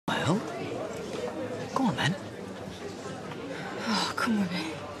on, then. Oh, come with me.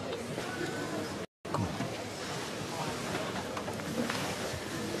 Come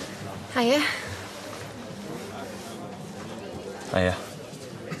on. Hiya. Hiya.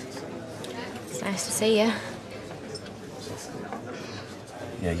 It's nice to see you.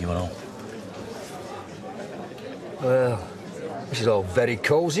 Yeah, you and all. Well, this is all very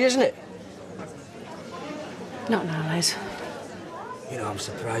cosy, isn't it? Not now, Les. You know, I'm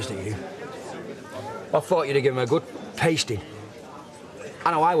surprised at you. I thought you'd have given him a good pasting.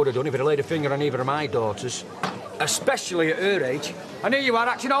 I know I would have done if he'd laid a finger on either of my daughters. Especially at her age. And here you are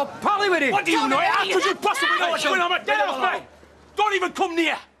acting all pally with him. What do you know? How could you possibly know what's going on? Get off me! Don't even come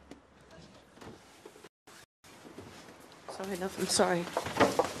near! Sorry, love, I'm sorry.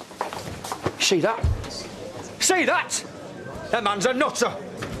 See that? See that? That man's a nutter.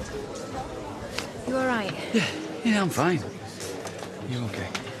 You all right? Yeah, I'm fine. You okay?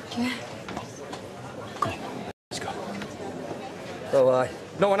 Yeah. Come on, let's go. Oh, aye.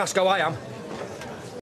 No one asks how I am.